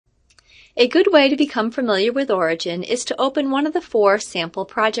A good way to become familiar with Origin is to open one of the 4 sample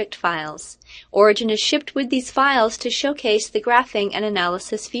project files. Origin is shipped with these files to showcase the graphing and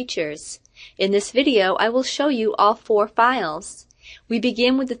analysis features. In this video, I will show you all 4 files. We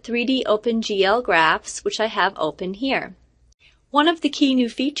begin with the 3D OpenGL graphs, which I have open here. One of the key new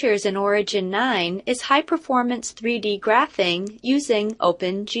features in Origin 9 is high-performance 3D graphing using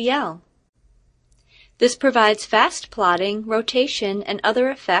OpenGL. This provides fast plotting, rotation, and other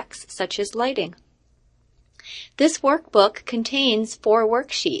effects such as lighting. This workbook contains 4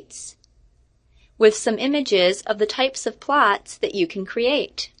 worksheets with some images of the types of plots that you can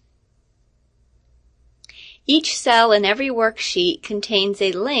create. Each cell in every worksheet contains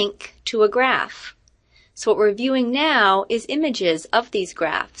a link to a graph. So what we're viewing now is images of these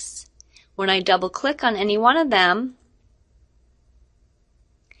graphs. When I double-click on any one of them,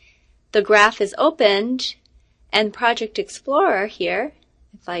 the graph is opened, and Project Explorer here,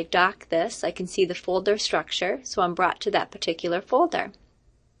 if I dock this, I can see the folder structure, so I'm brought to that particular folder.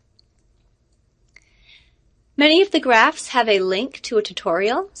 Many of the graphs have a link to a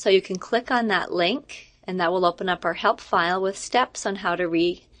tutorial, so you can click on that link, and that will open up our help file with steps on how to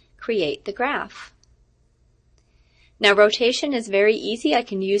recreate the graph. Now, rotation is very easy. I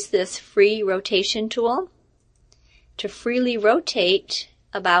can use this free rotation tool to freely rotate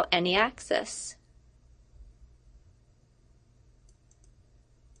about any axis.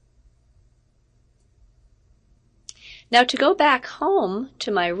 Now, to go back home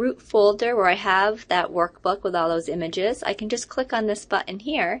to my root folder where I have that workbook with all those images, I can just click on this button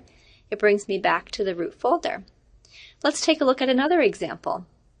here. It brings me back to the root folder. Let's take a look at another example.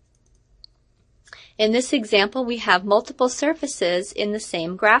 In this example, we have multiple surfaces in the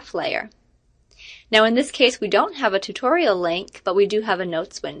same graph layer. Now, in this case, we don't have a tutorial link, but we do have a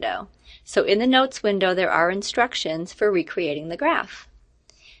notes window. So in the notes window, there are instructions for recreating the graph.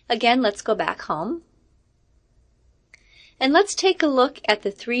 Again, let's go back home. And let's take a look at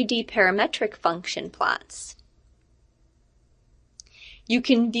the 3D parametric function plots. You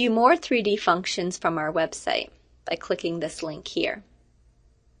can view more 3D functions from our website by clicking this link here.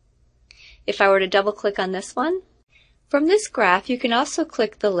 If I were to double-click on this one, from this graph you can also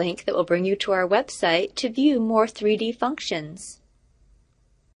click the link that will bring you to our website to view more 3D functions.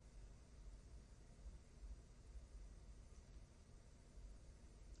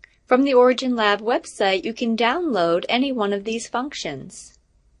 From the OriginLab website, you can download any one of these functions.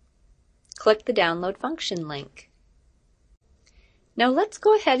 Click the Download Function link. Now let's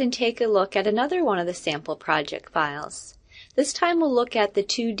go ahead and take a look at another one of the sample project files. This time we'll look at the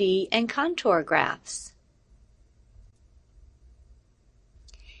 2D and contour graphs.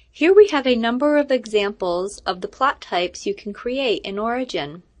 Here we have a number of examples of the plot types you can create in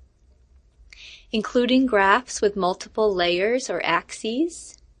Origin, including graphs with multiple layers or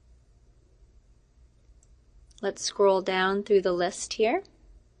axes. Let's scroll down through the list here.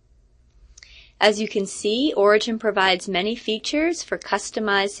 As you can see, Origin provides many features for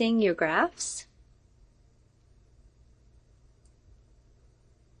customizing your graphs.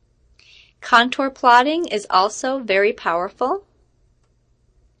 Contour plotting is also very powerful.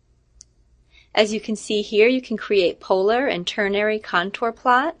 As you can see here, you can create polar and ternary contour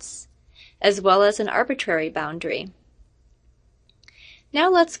plots, as well as an arbitrary boundary. Now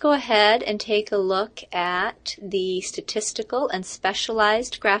let's go ahead and take a look at the statistical and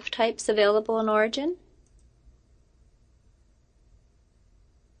specialized graph types available in Origin.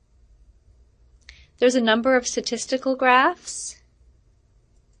 There's a number of statistical graphs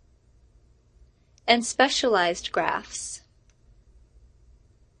and specialized graphs.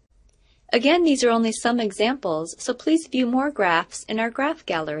 Again, these are only some examples, so please view more graphs in our graph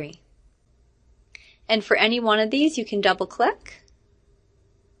gallery. And for any one of these, you can double-click,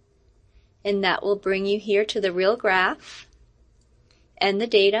 and that will bring you here to the real graph and the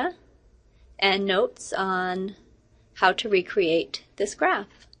data and notes on how to recreate this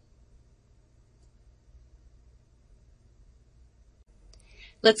graph.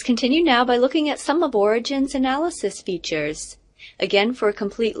 Let's continue now by looking at some of Origin's analysis features. Again, for a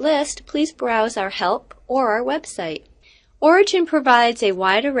complete list, please browse our help or our website. Origin provides a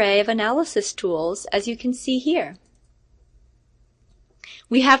wide array of analysis tools, as you can see here.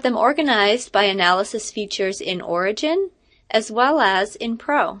 We have them organized by analysis features in Origin as well as in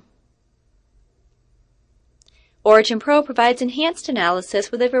Pro. Origin Pro provides enhanced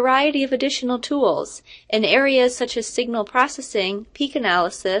analysis with a variety of additional tools in areas such as signal processing, peak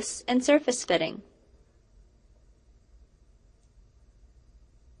analysis, and surface fitting.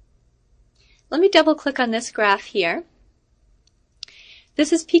 Let me double-click on this graph here.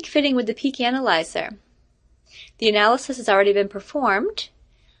 This is peak fitting with the Peak Analyzer. The analysis has already been performed.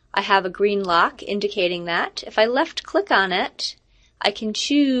 I have a green lock indicating that. If I left click on it, I can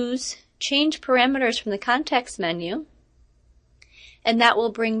choose Change Parameters from the context menu, and that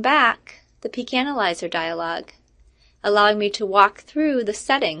will bring back the Peak Analyzer dialog, allowing me to walk through the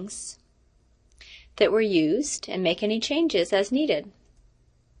settings that were used and make any changes as needed.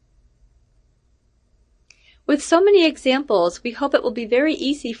 With so many examples, we hope it will be very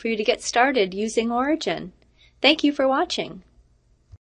easy for you to get started using Origin. Thank you for watching.